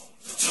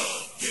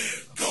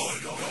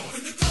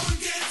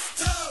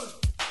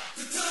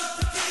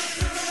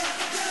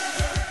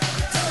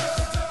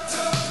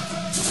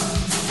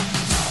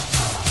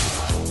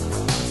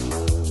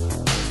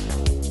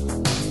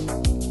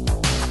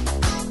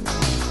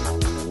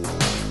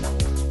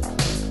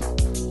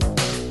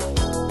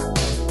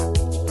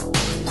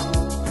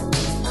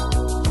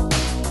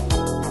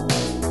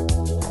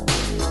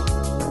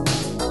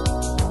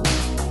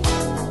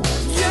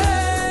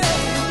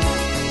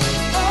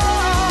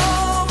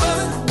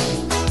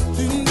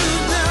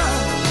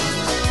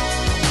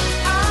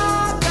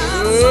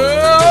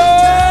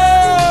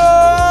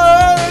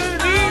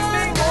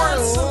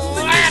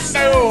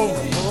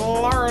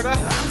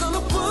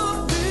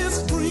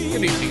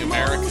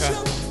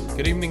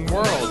listening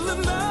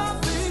world.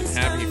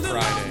 Happy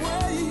Friday.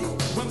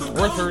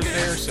 Or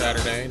Thursday or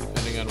Saturday,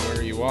 depending on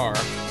where you are.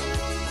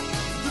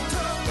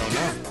 Don't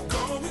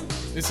know.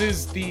 This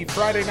is the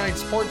Friday Night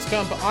Sports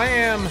Dump. I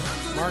am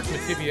Mark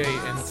Mativier,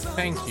 and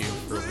thank you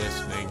for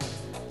listening.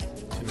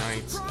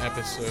 Tonight's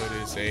episode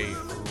is a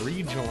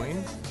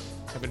rejoin.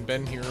 Haven't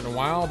been here in a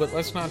while, but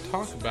let's not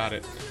talk about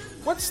it.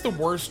 What's the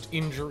worst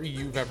injury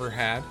you've ever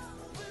had?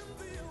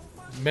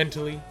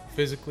 Mentally,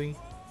 physically,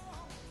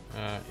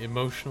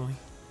 emotionally,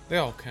 they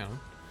all count.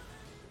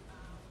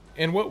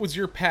 And what was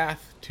your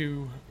path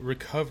to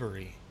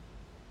recovery?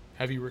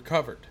 Have you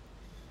recovered?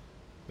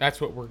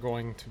 That's what we're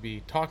going to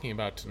be talking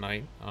about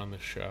tonight on the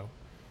show.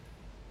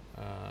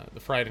 The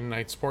Friday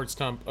Night Sports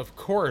Dump, of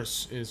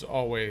course, is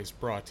always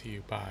brought to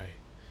you by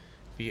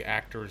the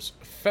Actors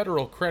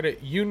Federal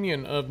Credit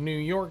Union of New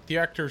York. The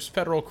Actors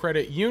Federal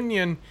Credit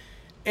Union.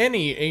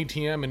 Any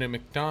ATM in a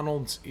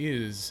McDonald's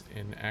is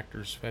an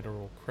Actors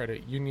Federal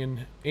Credit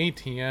Union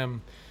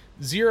ATM.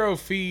 Zero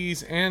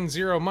fees and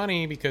zero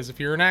money, because if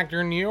you're an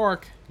actor in New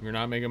York, you're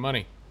not making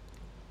money.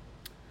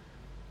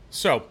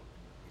 So,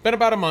 been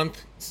about a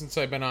month since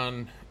I've been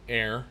on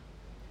air.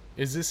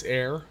 Is this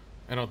air?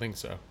 I don't think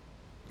so.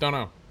 Don't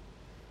know.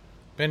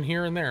 Been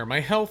here and there. My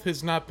health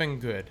has not been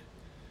good.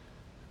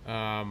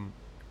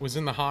 Was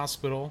in the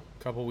hospital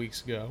a couple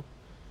weeks ago.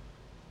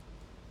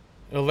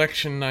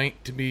 Election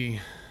night, to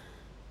be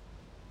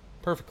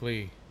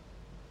perfectly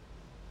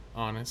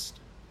honest.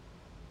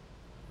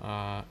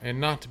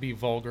 And not to be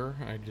vulgar,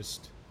 I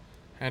just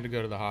had to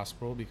go to the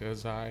hospital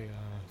because I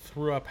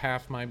threw up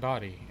half my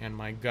body and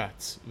my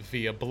guts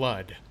via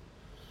blood.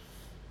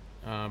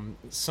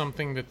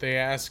 Something that they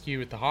ask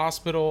you at the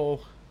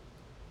hospital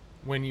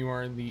when you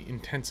are in the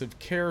intensive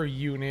care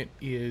unit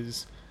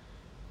is,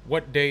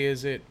 what day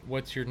is it?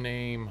 What's your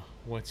name?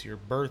 What's your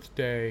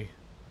birthday?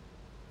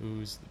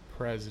 Who's the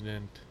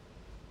president?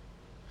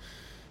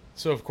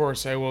 So, of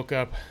course, I woke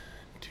up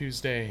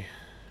Tuesday,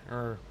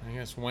 or I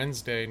guess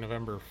Wednesday,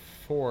 November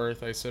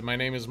 4th. I said, my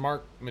name is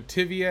Mark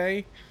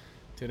Mativier.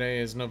 Today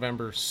is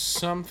November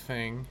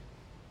something.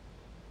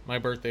 My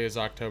birthday is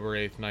October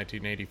 8th,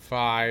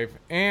 1985.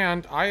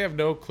 And I have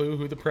no clue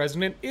who the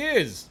president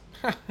is.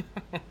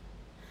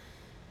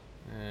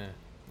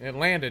 It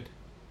landed.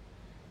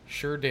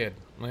 Sure did.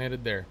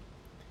 Landed there.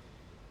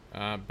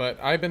 But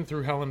I've been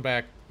through hell and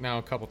back now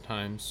a couple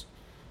times.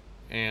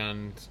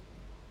 And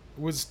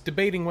was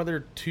debating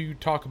whether to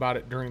talk about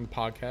it during the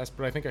podcast,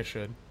 but I think I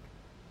should.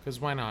 Because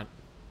why not?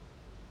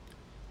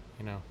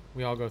 You know,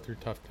 we all go through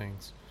tough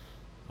things.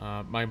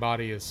 My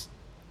body is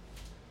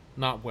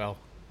not well.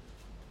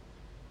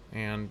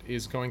 And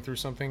is going through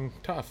something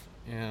tough.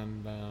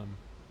 And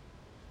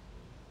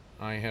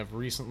I have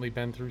recently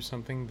been through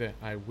something that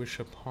I wish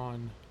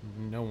upon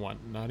no one.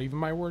 Not even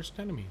my worst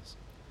enemies.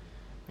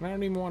 And I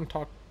don't even want to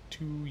talk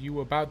to you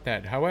about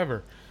that.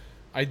 However,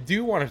 I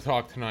do want to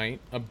talk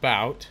tonight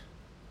about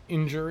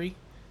injury,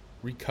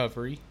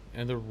 recovery,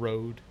 and the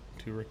road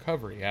to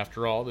recovery.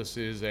 After all, this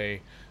is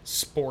a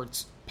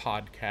sports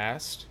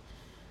podcast.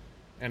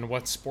 And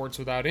what's sports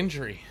without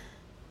injury?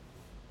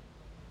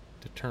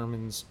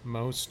 Determines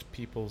most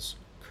people's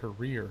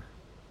career.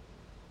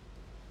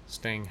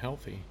 Staying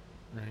healthy,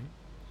 right?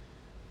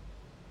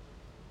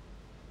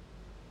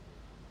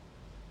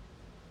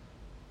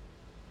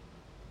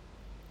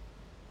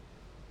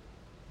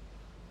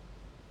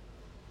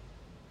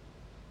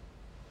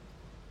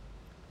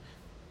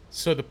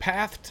 So the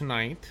path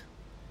tonight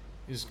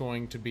is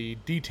going to be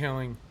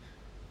detailing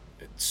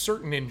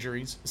certain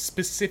injuries,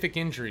 specific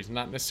injuries,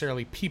 not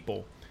necessarily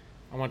people.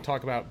 I want to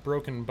talk about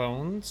broken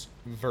bones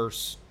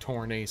versus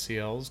torn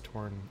ACLs,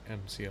 torn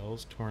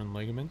MCLs, torn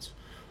ligaments.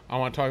 I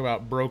want to talk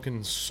about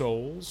broken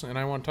souls, and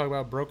I want to talk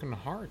about broken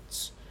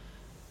hearts.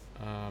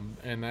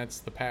 And that's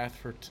the path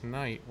for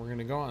tonight. We're going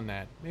to go on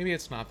that. Maybe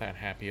it's not that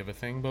happy of a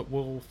thing, but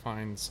we'll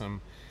find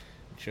some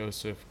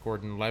Joseph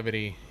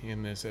Gordon-Levitt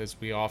in this, as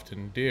we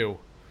often do.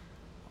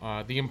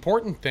 The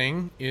important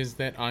thing is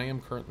that I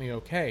am currently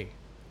okay.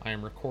 I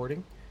am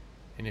recording,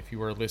 and if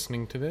you are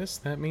listening to this,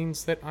 that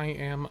means that I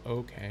am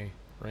okay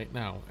right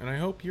now, and I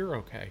hope you're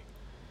okay.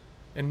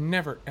 And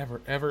never, ever,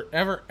 ever,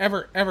 ever,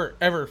 ever, ever,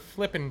 ever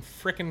flippin'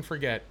 frickin'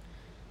 forget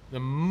the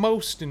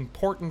most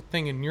important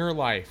thing in your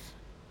life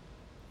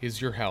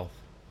is your health.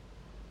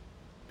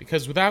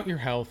 Because without your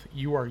health,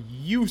 you are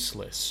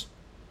useless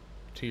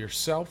to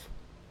yourself,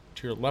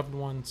 to your loved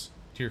ones,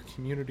 to your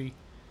community,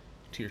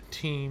 to your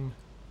team,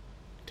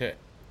 to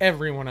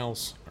everyone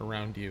else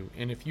around you.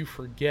 And if you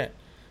forget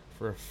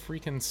for a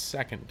freaking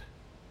second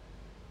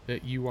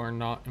that you are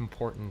not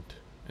important,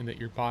 and that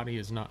your body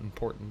is not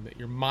important, that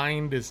your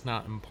mind is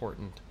not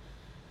important,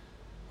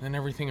 then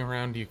everything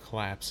around you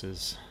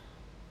collapses.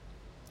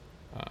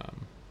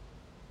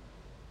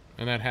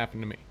 And that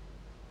happened to me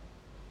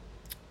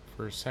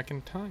for a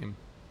second time.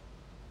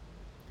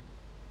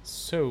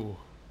 So,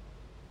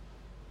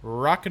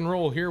 rock and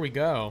roll, here we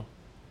go.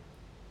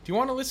 Do you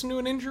want to listen to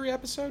an injury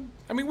episode?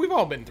 I mean, we've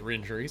all been through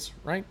injuries,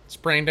 right?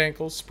 Sprained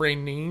ankles,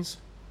 sprained knees,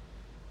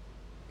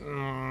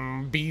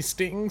 bee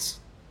stings.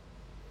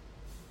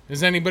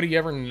 Has anybody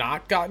ever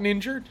not gotten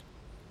injured?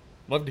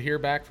 Love to hear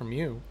back from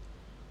you.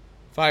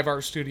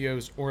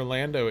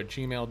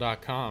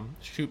 5rstudiosorlando@gmail.com.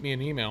 Shoot me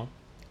an email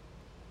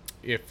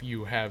if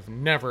you have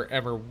never,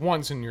 ever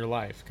once in your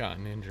life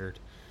gotten injured.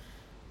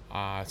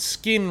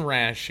 Skin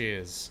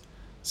rashes,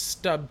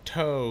 stubbed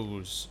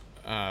toes,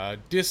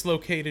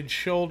 dislocated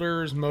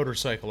shoulders,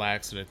 motorcycle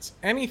accidents,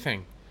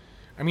 anything.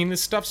 I mean,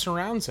 this stuff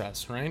surrounds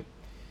us, right?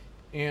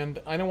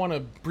 And I don't want to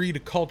breed a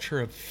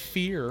culture of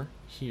fear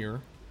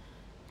here,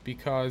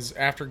 because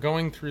after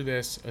going through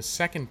this a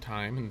second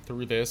time, and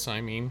through this I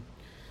mean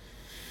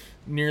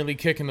nearly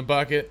kicking the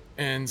bucket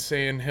and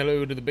saying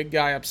hello to the big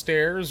guy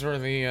upstairs or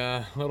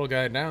the little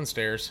guy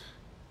downstairs,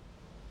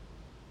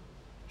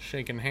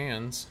 shaking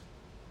hands,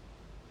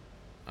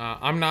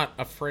 I'm not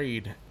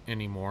afraid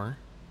anymore.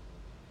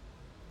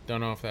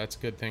 Don't know if that's a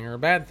good thing or a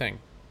bad thing.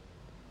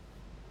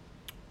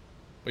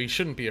 But you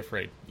shouldn't be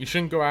afraid. You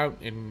shouldn't go out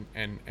and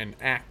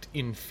act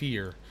in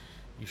fear.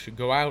 You should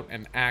go out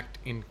and act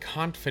in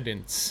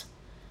confidence.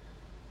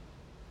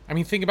 I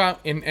mean, think about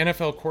an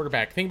NFL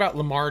quarterback. Think about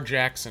Lamar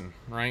Jackson,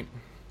 right?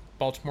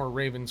 Baltimore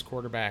Ravens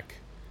quarterback.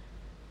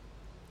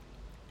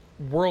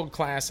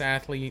 World-class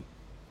athlete.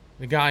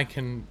 The guy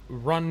can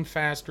run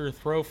faster,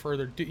 throw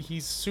further.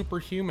 He's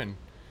superhuman.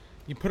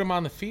 You put him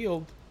on the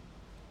field,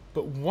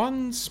 but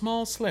one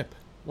small slip,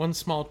 one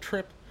small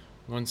trip,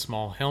 one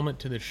small helmet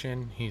to the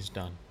shin, he's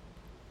done.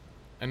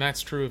 And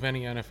that's true of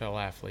any NFL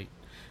athlete.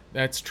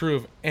 That's true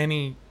of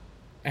any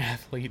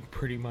athlete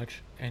pretty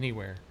much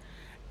anywhere.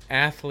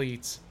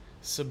 Athletes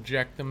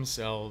subject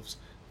themselves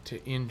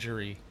to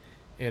injury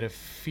at a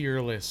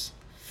fearless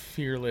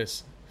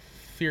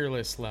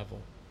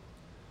level.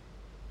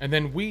 And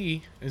then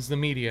we, as the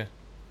media,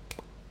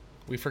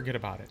 we forget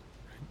about it.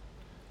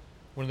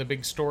 One of the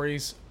big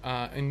stories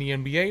in the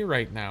NBA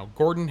right now,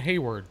 Gordon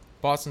Hayward,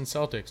 Boston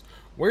Celtics.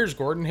 Where's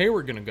Gordon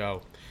Hayward going to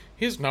go?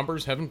 His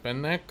numbers haven't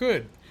been that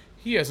good.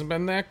 He hasn't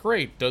been that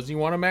great. Does he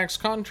want a max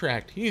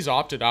contract? He's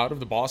opted out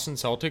of the Boston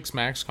Celtics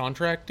max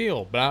contract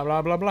deal. Blah,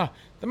 blah, blah, blah.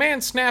 The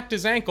man snapped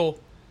his ankle,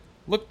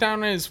 looked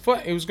down at his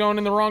foot. It was going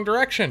in the wrong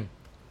direction.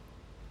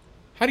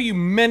 How do you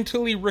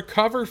mentally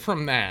recover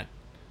from that?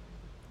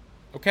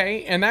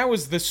 Okay? And that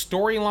was the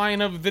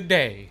storyline of the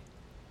day,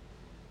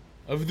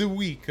 of the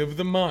week, of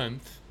the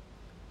month.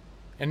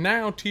 And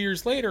now, 2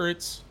 years later,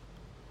 it's,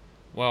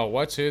 well,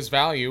 what's his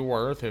value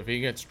worth if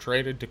he gets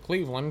traded to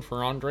Cleveland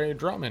for Andre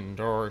Drummond?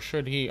 Or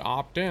should he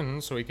opt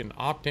in so he can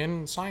opt in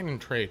and sign and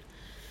trade?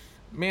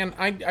 Man,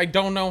 I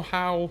don't know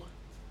how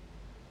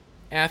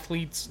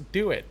athletes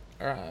do it.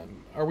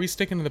 Are we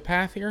sticking to the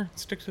path here?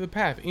 Stick to the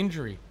path.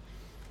 Injury.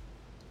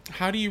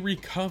 How do you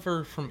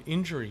recover from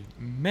injury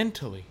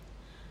mentally?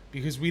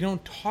 Because we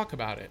don't talk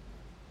about it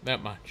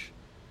that much.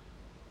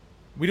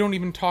 We don't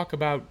even talk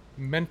about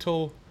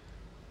mental,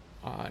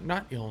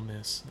 not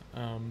illness,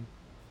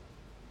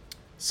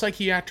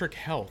 psychiatric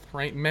health,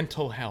 right?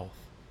 Mental health.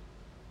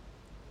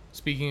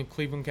 Speaking of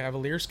Cleveland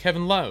Cavaliers,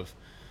 Kevin Love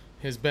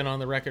has been on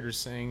the record as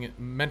saying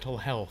mental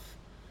health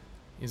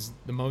is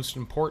the most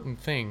important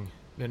thing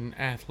that an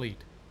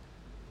athlete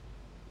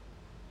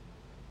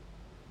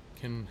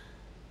can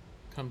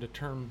come to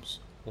terms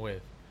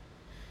with.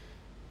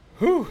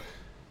 Whew.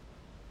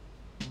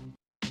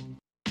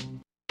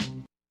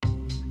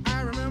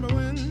 I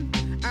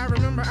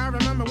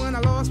remember when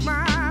I lost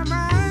my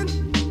mind.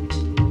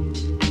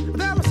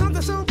 There was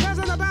something so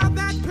pleasant about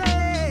that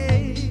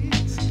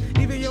place.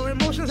 Even your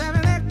emotions have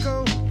an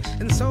echo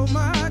in so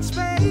much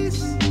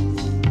space.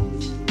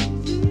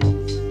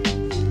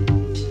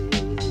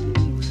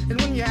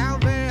 And when you're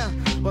out there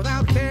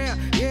without care,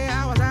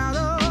 yeah, I was out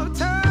of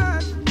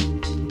touch.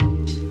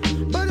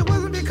 But it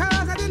wasn't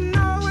because I didn't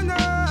know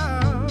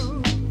enough.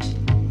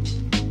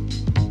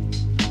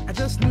 I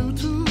just knew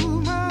too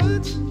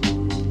much.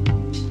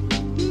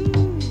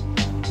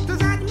 Does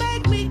that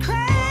make me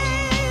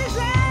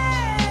crazy?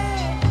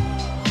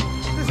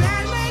 Does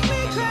that make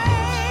me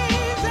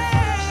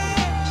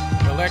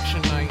crazy?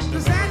 Election night.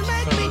 Does that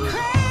make me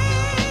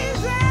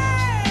crazy?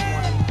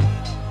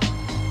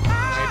 I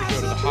had to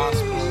go to the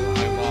hospital.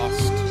 I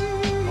lost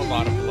a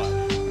lot of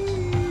blood.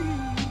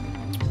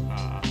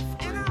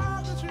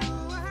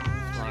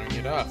 Throwing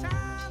it up.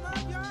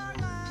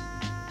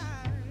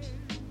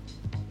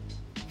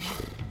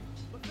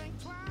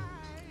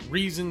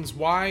 Reasons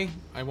why,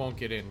 I won't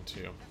get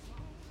into.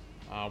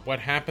 What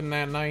happened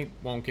that night,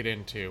 won't get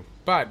into.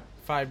 But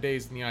 5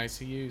 days in the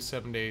ICU,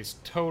 7 days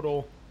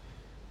total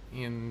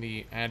in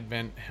the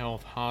Advent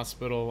Health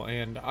Hospital,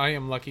 and I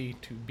am lucky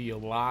to be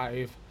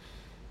alive.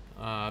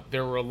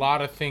 There were a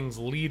lot of things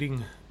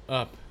leading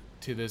up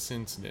to this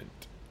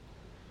incident,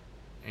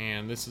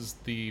 and this is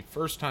the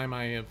first time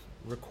I have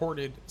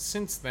recorded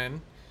since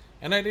then,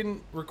 and I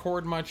didn't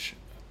record much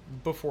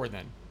before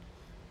then.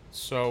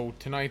 So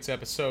tonight's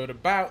episode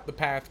about the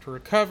path to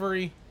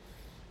recovery,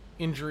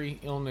 injury,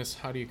 illness,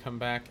 how do you come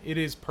back? It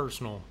is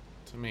personal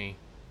to me,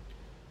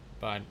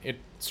 but it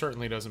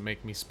certainly doesn't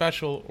make me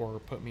special or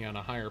put me on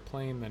a higher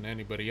plane than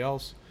anybody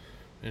else.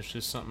 It's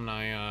just something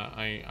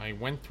I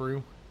went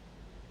through.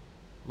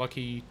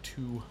 Lucky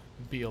to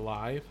be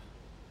alive.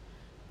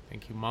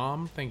 Thank you,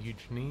 Mom. Thank you,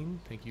 Janine.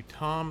 Thank you,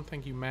 Tom.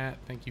 Thank you, Matt.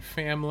 Thank you,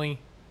 family.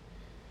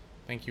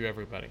 Thank you,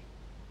 everybody.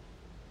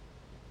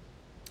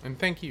 And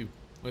thank you,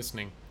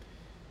 listening.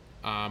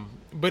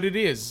 But it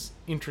is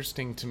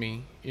interesting to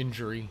me,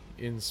 injury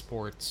in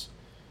sports,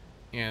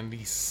 and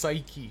the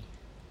psyche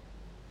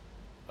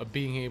of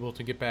being able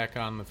to get back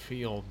on the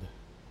field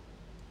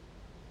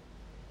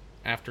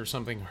after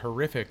something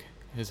horrific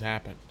has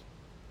happened.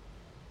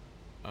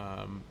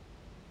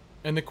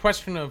 And the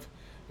question of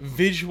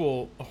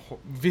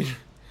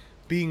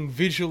being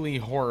visually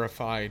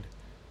horrified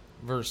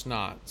versus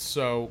not.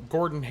 So,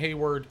 Gordon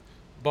Hayward,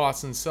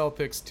 Boston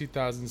Celtics,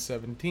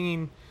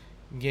 2017,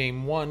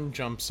 Game 1,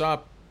 jumps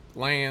up,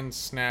 lands,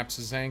 snaps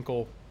his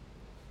ankle.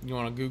 You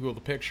want to Google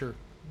the picture?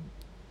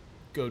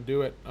 Go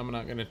do it. I'm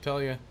not going to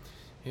tell you.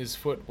 His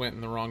foot went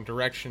in the wrong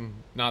direction.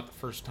 Not the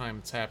first time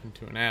it's happened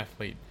to an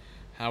athlete.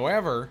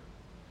 However,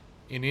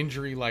 an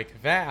injury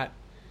like that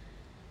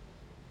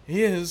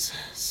is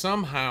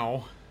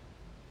somehow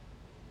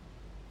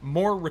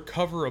more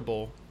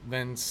recoverable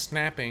than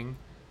snapping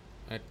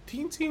a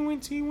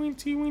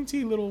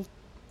teensy-weensy little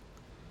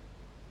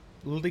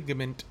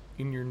ligament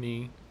in your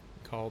knee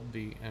called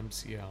the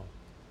MCL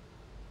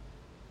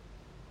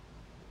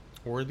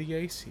or the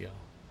ACL.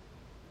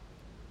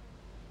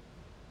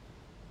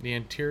 The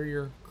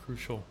anterior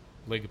cruciate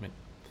ligament.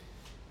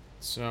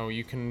 So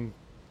you can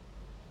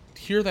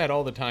hear that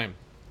all the time.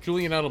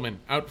 Julian Edelman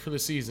out for the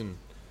season.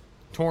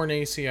 Torn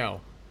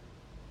ACL.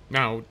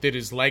 Now, did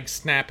his leg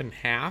snap in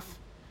half?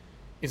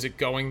 Is it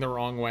going the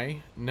wrong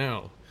way?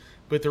 No.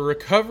 But the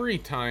recovery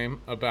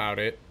time about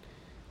it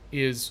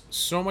is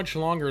so much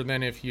longer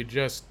than if you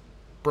just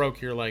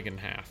broke your leg in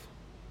half.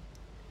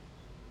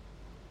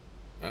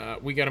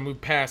 We got to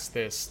move past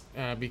this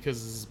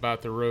because this is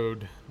about the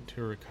road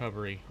to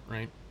recovery,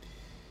 right?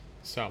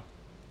 So,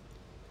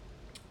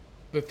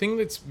 the thing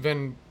that's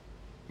been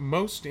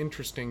most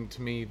interesting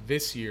to me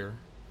this year,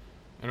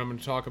 and I'm going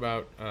to talk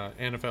about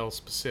NFL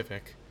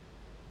specific,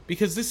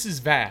 because this is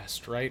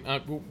vast, right?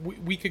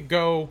 We could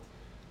go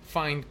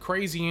find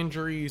crazy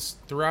injuries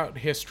throughout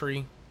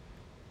history.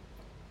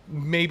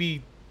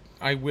 Maybe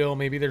I will.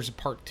 Maybe there's a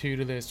part 2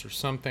 to this or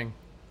something.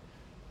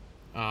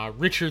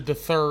 Richard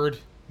III,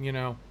 you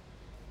know.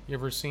 You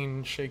ever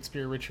seen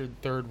Shakespeare, Richard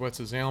III? What's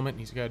his ailment?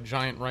 He's got a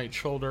giant right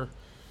shoulder.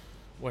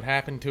 What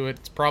happened to it?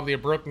 It's probably a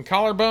broken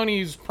collarbone.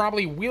 He's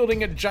probably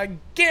wielding a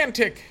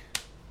gigantic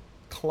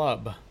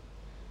club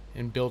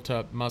and built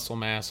up muscle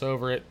mass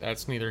over it.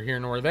 That's neither here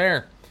nor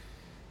there.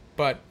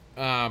 But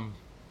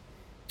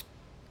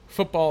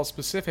football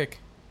specific,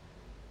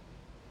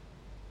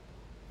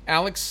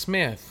 Alex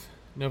Smith,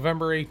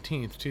 November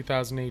 18th,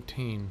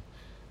 2018,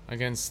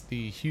 against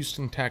the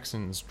Houston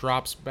Texans,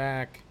 drops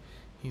back.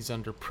 He's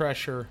under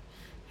pressure.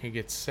 He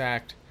gets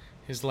sacked.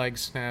 His leg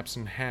snaps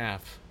in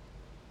half.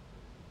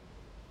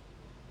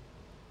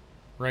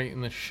 Right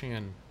in the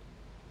shin.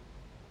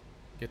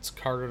 Gets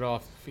carted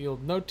off the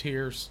field. No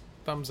tears.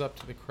 Thumbs up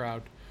to the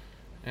crowd.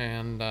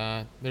 And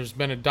there's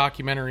been a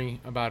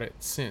documentary about it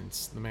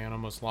since. The man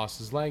almost lost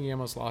his leg. He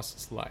almost lost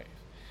his life.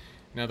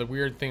 Now, the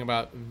weird thing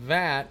about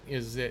that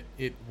is that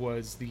it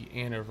was the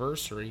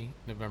anniversary,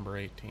 November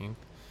 18th,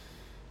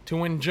 to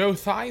when Joe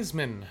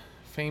Theismann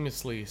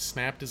famously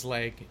snapped his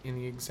leg in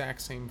the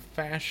exact same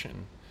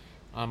fashion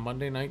on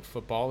Monday Night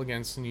Football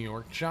against the New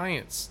York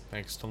Giants,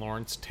 thanks to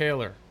Lawrence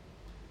Taylor.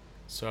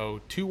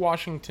 So, 2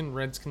 Washington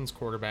Redskins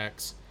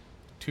quarterbacks,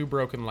 2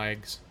 broken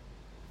legs.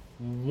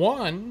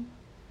 One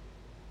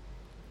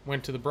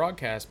went to the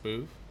broadcast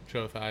booth,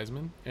 Joe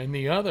Theismann, and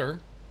the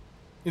other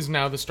is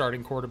now the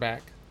starting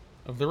quarterback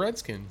of the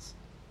Redskins,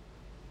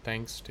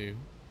 thanks to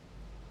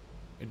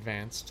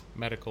advanced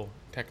medical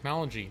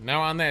technology.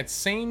 Now, on that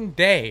same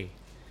day,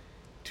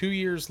 2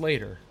 years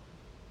later,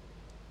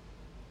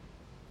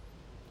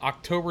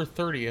 October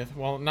 30th,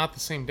 well, not the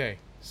same day,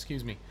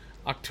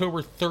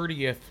 October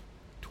 30th,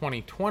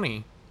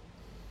 2020,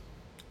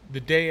 the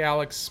day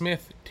Alex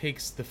Smith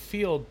takes the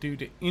field due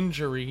to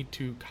injury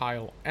to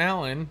Kyle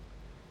Allen,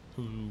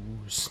 who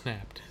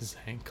snapped his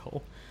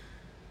ankle,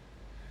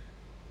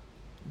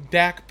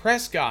 Dak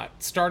Prescott,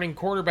 starting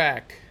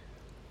quarterback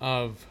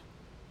of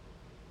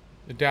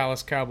the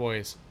Dallas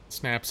Cowboys,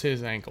 snaps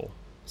his ankle.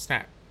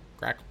 Snap,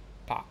 crack,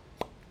 pop.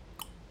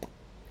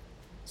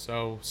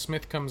 So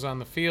Smith comes on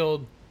the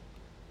field.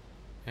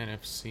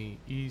 NFC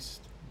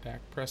East, Dak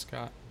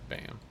Prescott,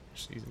 bam,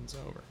 season's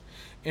over.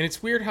 And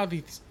it's weird how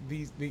these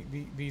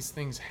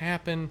things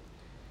happen,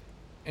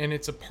 and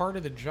it's a part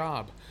of the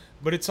job.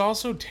 But it's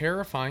also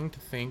terrifying to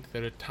think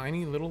that a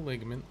tiny little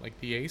ligament like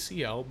the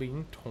ACL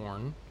being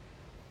torn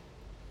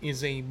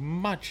is a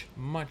much,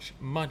 much,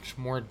 much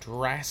more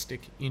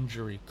drastic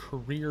injury,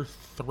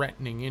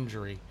 career-threatening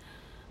injury,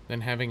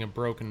 than having a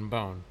broken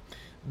bone.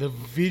 The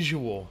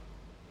visual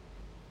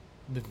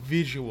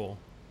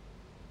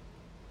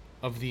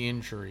of the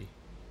injury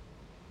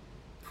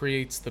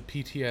creates the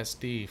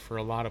PTSD for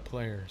a lot of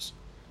players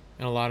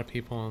and a lot of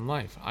people in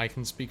life. I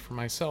can speak for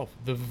myself.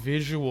 The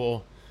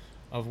visual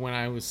of when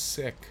I was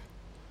sick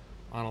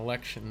on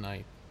election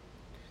night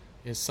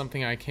is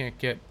something I can't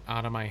get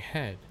out of my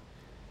head.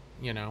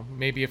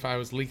 Maybe if I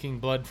was leaking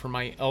blood from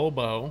my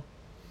elbow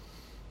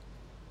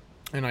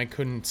and I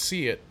couldn't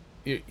see it,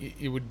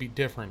 it would be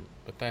different,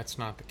 but that's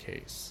not the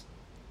case.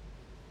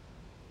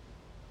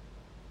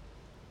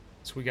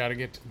 So we got to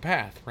get to the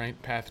path,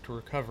 right? Path to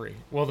recovery.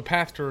 Well, the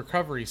path to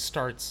recovery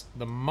starts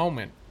the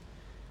moment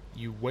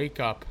you wake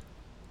up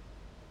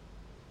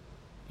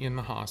in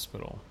the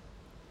hospital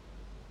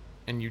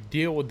and you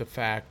deal with the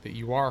fact that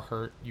you are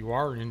hurt, you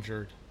are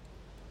injured,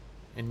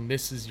 and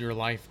this is your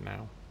life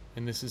now,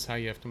 and this is how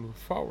you have to move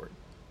forward.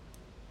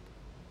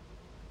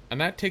 And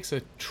that takes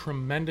a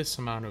tremendous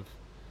amount of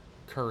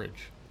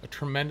courage, a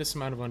tremendous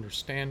amount of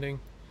understanding,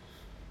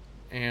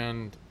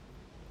 and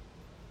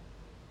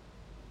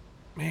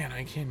man,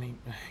 I can't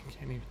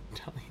even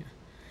tell you.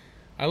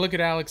 I look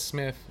at Alex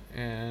Smith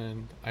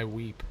and I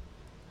weep.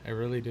 I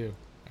really do.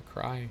 I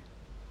cry.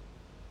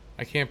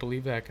 I can't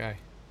believe that guy.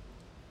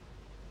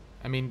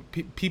 I mean,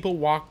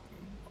 people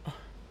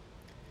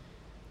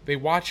they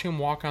watch him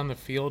walk on the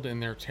field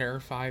and they're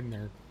terrified and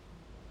they're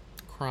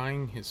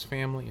crying. His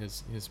family,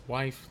 his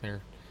wife,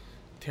 they're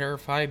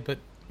terrified. But,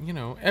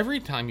 every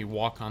time you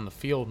walk on the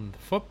field in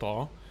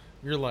football,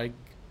 your leg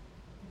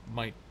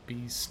might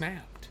be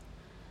snapped.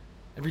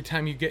 Every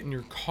time you get in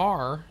your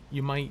car,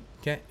 you might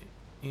get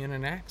in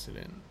an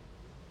accident.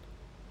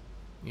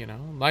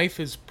 Life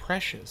is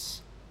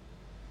precious.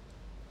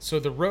 So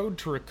the road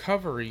to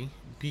recovery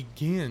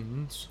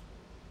begins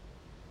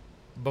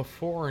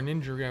before an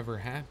injury ever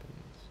happens.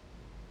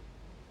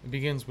 It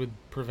begins with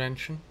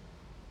prevention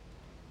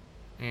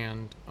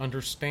and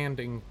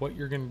understanding what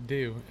you're going to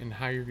do and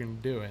how you're going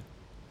to do it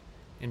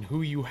and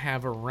who you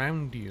have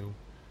around you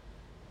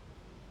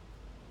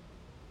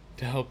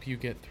to help you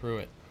get through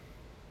it.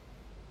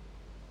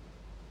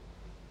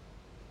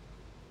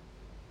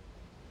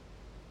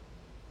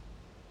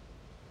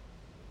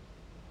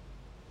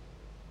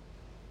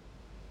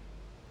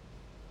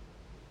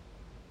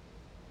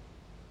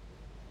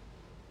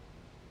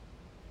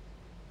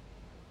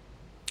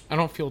 I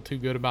don't feel too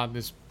good about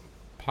this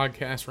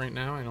podcast right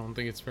now. I don't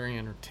think it's very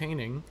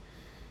entertaining.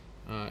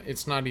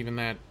 It's not even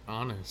that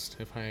honest.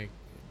 If I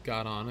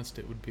got honest,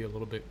 it would be a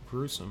little bit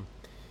gruesome.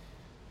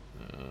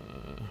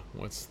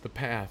 What's the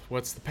path?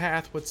 What's the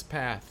path? What's the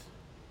path?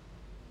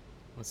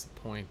 What's the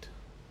point?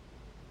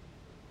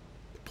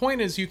 The point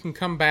is you can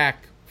come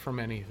back from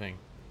anything.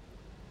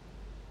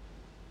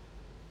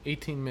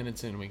 18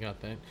 minutes in, we got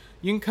that.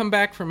 You can come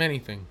back from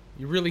anything.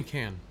 You really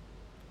can.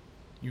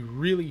 You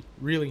really,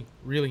 really,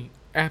 really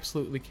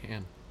absolutely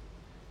can.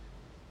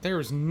 There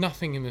is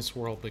nothing in this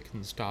world that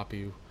can stop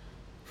you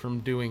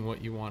from doing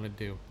what you want to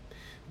do.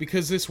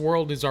 Because this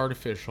world is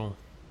artificial.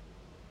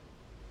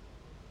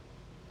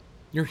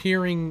 You're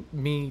hearing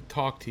me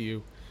talk to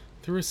you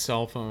through a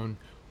cell phone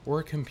or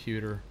a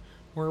computer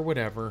or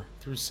whatever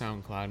through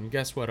SoundCloud. And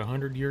guess what?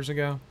 100 years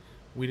ago,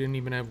 we didn't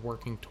even have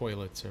working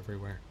toilets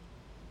everywhere.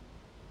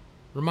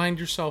 Remind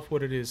yourself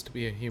what it is to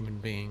be a human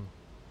being.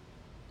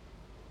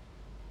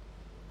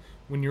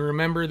 When you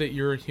remember that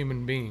you're a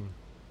human being,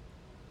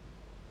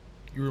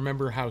 you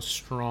remember how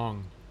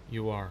strong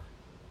you are.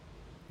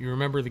 You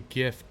remember the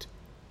gift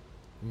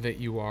that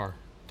you are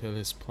to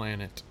this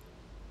planet.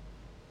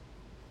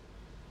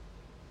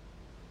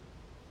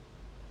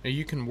 Now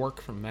you can work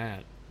from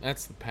that.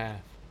 That's the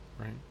path,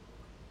 right?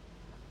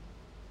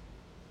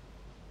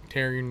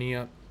 Tear your knee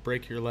up,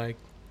 break your leg,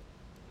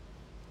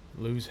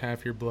 lose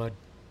half your blood.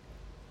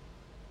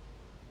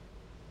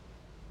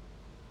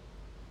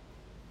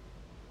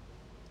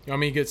 You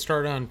want me to get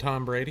started on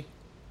Tom Brady?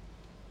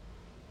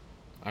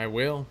 I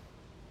will.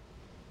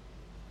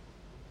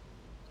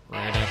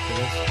 Right after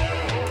this.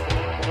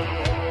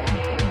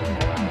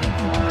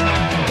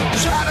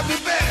 Try to be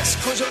best,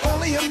 cause you're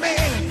only a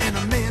man, and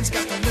a man's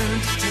got to learn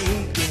to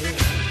take it.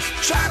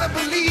 Try to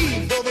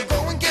believe, though the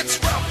going gets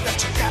rough,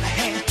 that you got a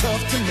hand tough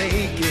to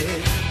make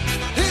it.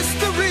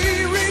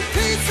 History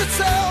repeats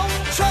itself,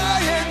 try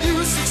and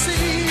you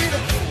succeed.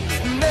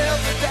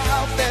 Never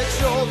doubt that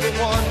you're the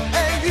one,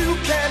 and you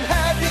can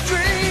have your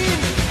dream.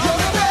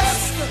 You're the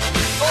best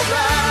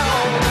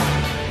around.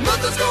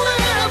 Nothing's gonna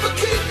ever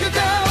keep you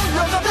down.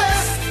 You're the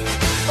best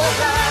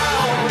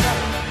around.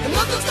 And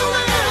nothing's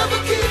gonna ever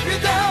keep you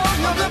down.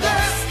 You're the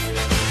best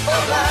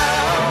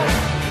around.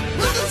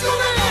 Nothing's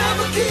gonna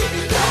ever keep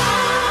you down.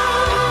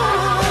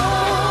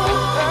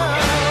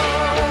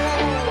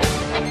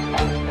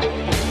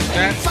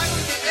 Fight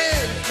to the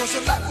end, 'cause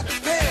your life will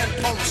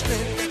depend on the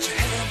strength that you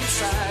have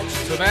inside you.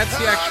 So that's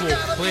the actual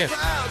clip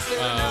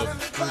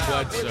of Drew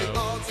Bledsoe,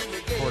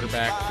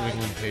 quarterback New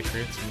England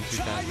Patriots in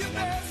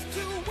 2001,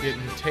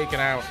 getting taken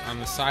out on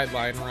the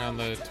sideline around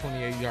the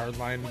 28-yard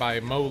line by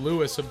Mo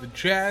Lewis of the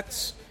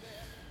Jets.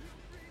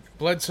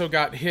 Bledsoe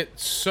got hit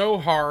so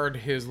hard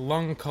his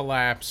lung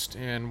collapsed,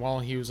 and while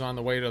he was on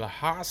the way to the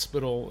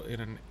hospital in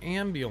an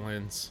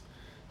ambulance,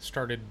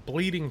 started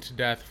bleeding to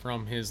death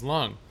from his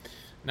lung.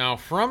 Now,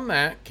 from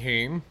that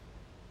came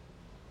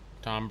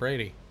Tom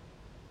Brady.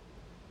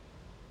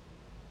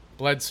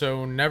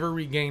 Bledsoe never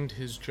regained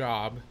his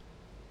job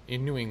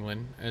in New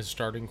England as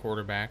starting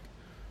quarterback.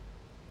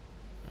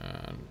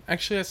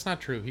 Actually, that's not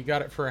true. He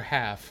got it for a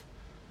half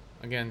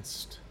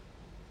against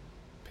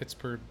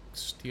Pittsburgh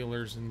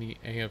Steelers in the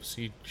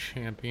AFC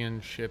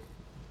Championship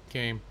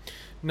game.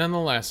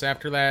 Nonetheless,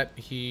 after that,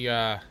 he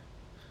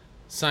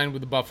signed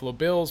with the Buffalo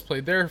Bills,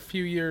 played there a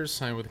few years,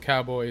 signed with the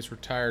Cowboys,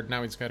 retired.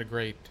 Now he's got a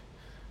great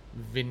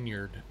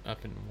vineyard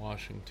up in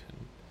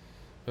Washington.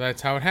 But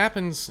that's how it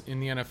happens in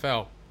the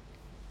NFL.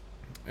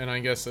 And I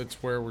guess that's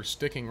where we're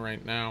sticking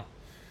right now.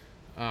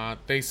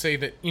 They say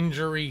that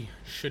injury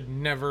should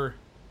never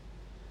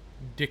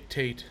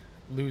dictate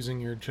losing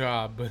your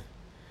job, but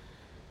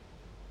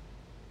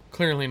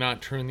clearly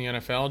not true in the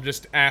NFL.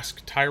 Just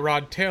ask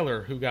Tyrod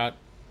Taylor, who got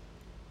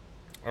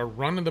a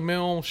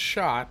run-of-the-mill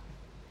shot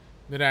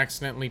that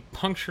accidentally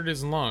punctured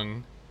his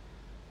lung,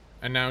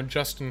 and now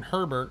Justin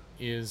Herbert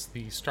is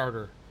the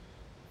starter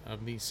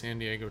of the San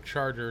Diego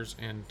Chargers,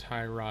 and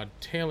Tyrod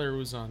Taylor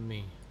was on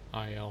the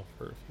IL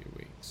for a few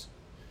weeks.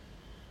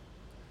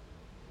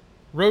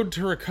 Road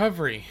to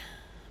recovery.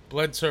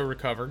 Bledsoe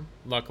recovered,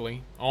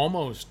 luckily.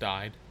 Almost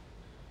died.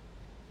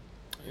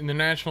 In the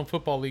National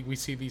Football League, we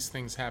see these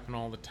things happen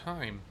all the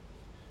time.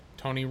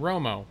 Tony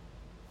Romo.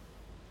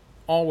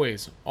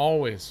 Always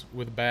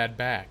with a bad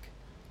back.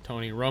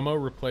 Tony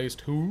Romo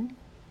replaced who?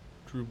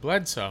 Drew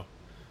Bledsoe.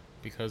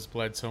 Because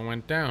Bledsoe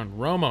went down.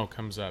 Romo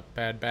comes up,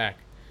 bad back.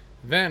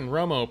 Then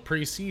Romo,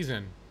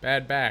 preseason,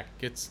 bad back,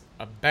 gets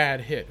a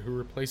bad hit. Who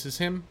replaces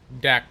him?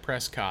 Dak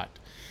Prescott.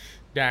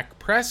 Dak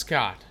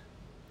Prescott,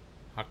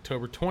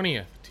 October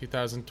 20th,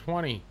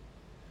 2020.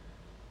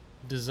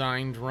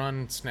 Designed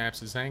run,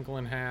 snaps his ankle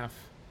in half.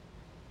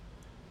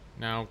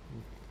 Now,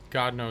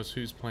 God knows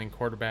who's playing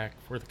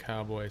quarterback for the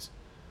Cowboys.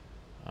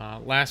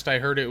 Last I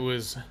heard, it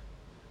was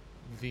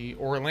the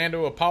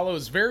Orlando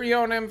Apollo's very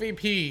own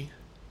MVP,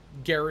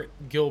 Garrett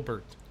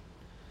Gilbert.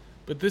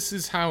 But this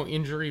is how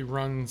injury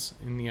runs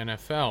in the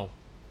NFL.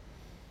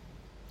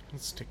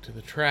 Let's stick to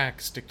the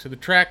track, stick to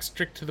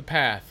the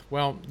path.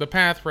 Well, the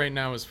path right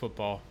now is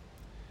football.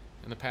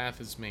 And the path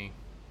is me.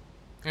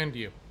 And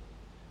you.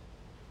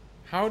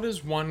 How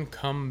does one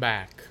come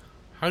back?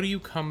 How do you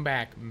come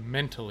back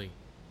mentally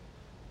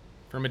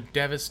from a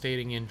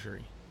devastating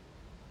injury?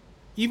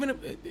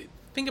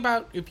 Think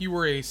about if you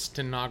were a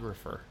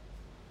stenographer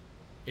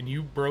and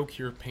you broke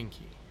your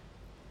pinky.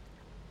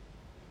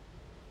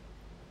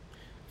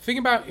 Think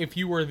about if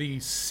you were the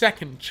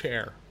second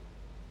chair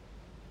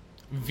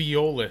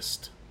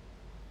violist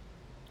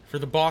for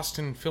the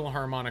Boston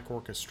Philharmonic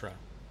Orchestra.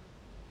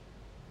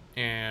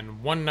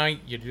 And one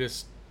night you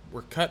just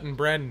were cutting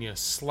bread and you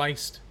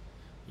sliced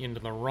into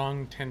the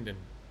wrong tendon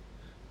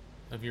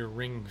of your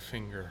ring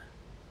finger.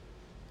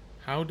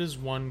 How does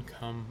one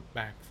come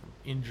back from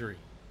injury?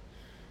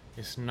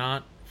 It's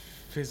not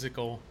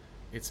physical,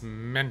 it's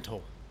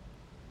mental.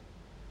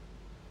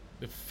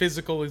 The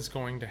physical is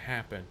going to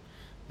happen.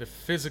 The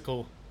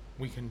physical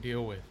we can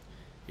deal with.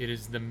 It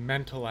is the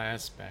mental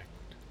aspect.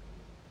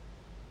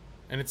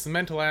 And it's the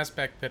mental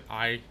aspect that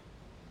I,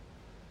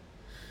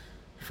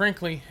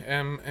 frankly,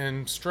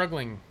 am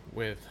struggling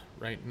with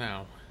right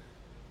now.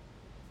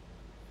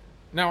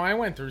 Now, I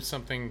went through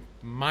something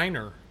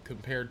minor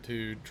compared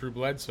to Drew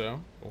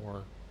Bledsoe,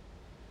 or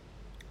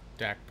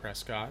Dak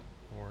Prescott,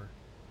 or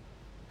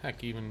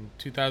heck, even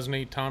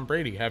 2008 Tom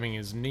Brady having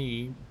his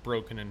knee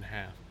broken in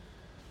half.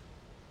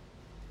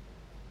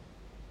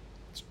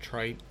 It's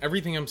trite.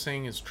 Everything I'm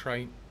saying is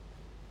trite.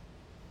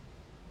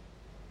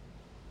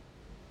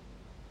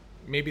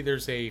 Maybe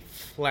there's a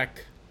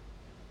fleck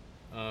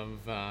of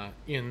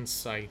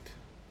insight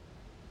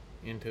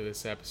into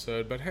this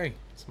episode, but hey,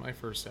 it's my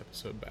first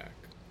episode back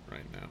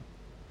right now.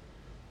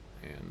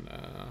 And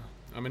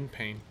I'm in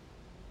pain.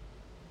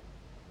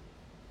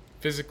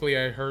 Physically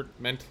I hurt,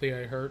 mentally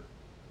I hurt.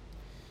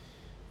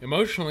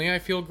 Emotionally I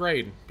feel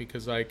great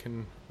because I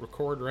can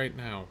record right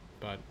now,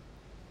 but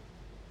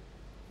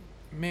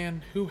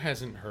man, who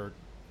hasn't hurt?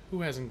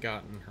 Who hasn't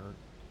gotten hurt?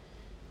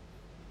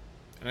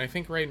 And I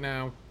think right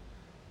now,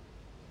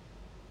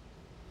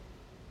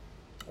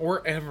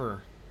 or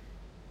ever,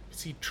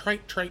 see,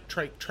 trite.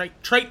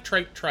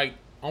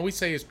 All we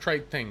say is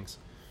trite things.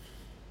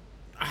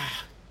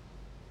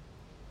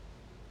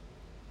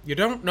 You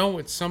don't know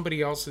what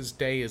somebody else's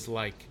day is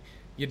like.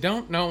 You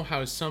don't know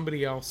how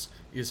somebody else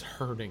is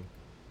hurting.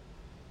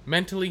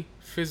 Mentally,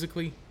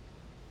 physically,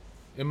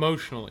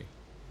 emotionally.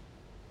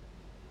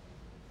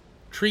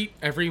 Treat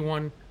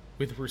everyone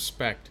with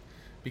respect,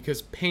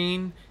 because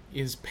pain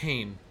is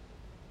pain.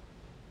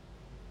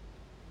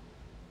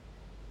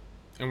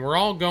 And we're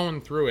all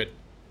going through it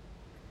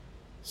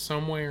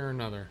some way or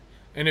another.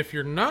 And if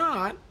you're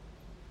not,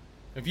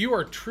 if you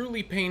are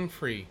truly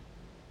pain-free,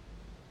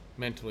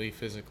 mentally,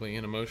 physically,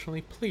 and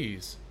emotionally,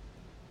 please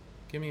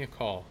give me a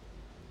call.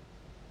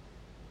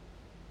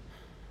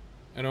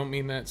 I don't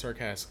mean that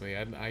sarcastically.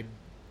 I'd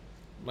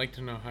like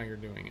to know how you're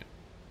doing it.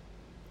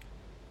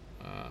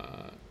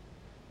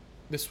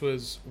 This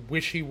was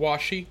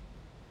wishy-washy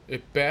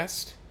at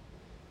best.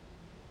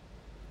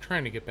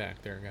 Trying to get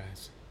back there,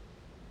 guys.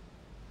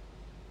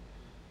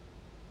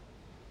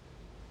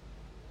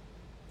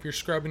 If you're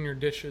scrubbing your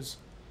dishes,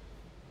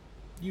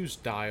 use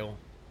Dial.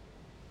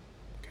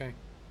 Okay?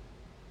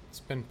 It's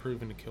been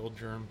proven to kill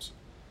germs.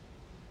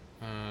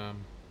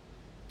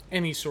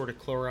 Any sort of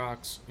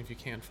Clorox. If you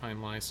can't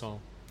find Lysol,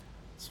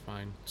 it's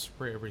fine.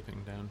 Spray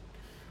everything down.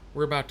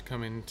 We're about to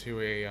come into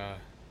a...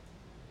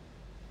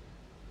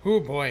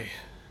 oh boy.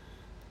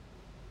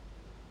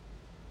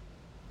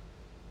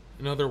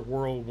 Another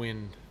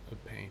whirlwind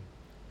of pain.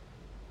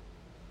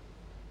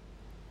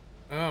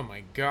 Oh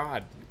my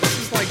god. This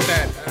is like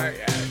that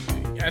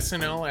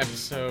SNL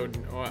episode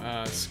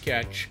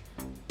sketch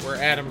where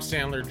Adam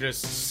Sandler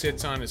just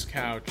sits on his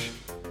couch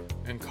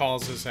and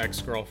calls his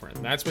ex-girlfriend.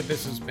 That's what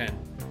this has been.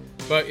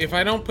 But if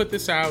I don't put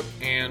this out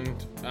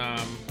and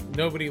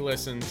nobody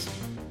listens,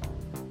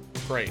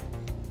 great.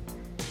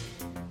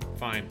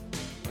 Fine.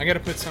 I gotta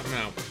put something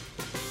out.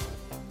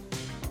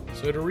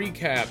 So to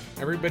recap,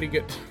 everybody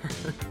get...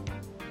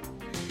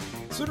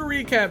 So to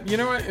recap, you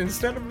know what?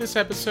 Instead of this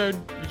episode,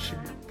 you should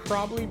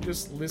probably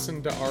just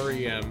listen to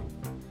REM.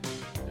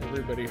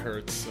 Everybody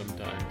hurts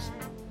sometimes.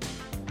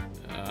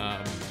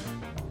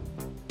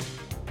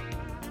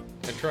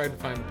 I tried to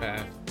find the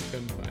path,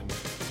 couldn't find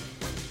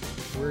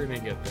it. We're gonna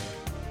get there.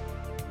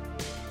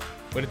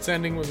 But it's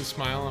ending with a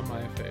smile on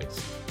my face.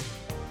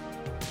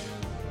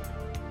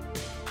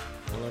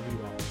 I love you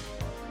all.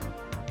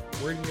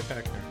 We're gonna get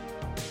back there.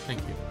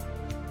 Thank you.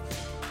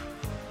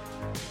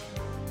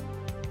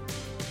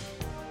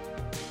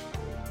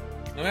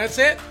 And that's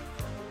it.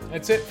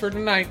 That's it for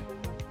tonight.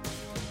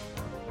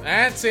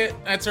 That's it.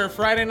 That's our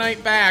Friday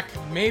night back.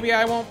 Maybe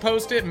I won't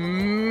post it.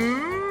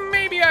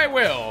 Maybe I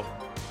will.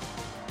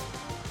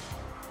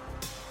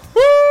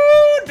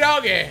 Woo,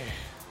 doggy.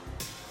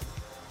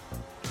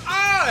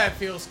 Oh, that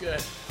feels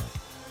good.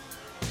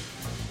 I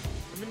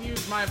haven't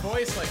used my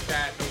voice like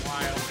that in a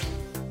while.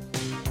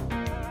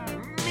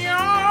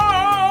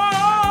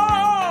 Meow.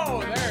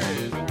 There it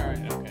is. All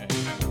right, okay.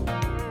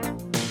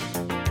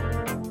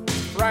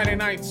 Friday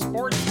night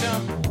sports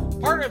dump.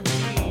 Part of the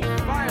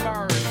 5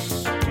 hours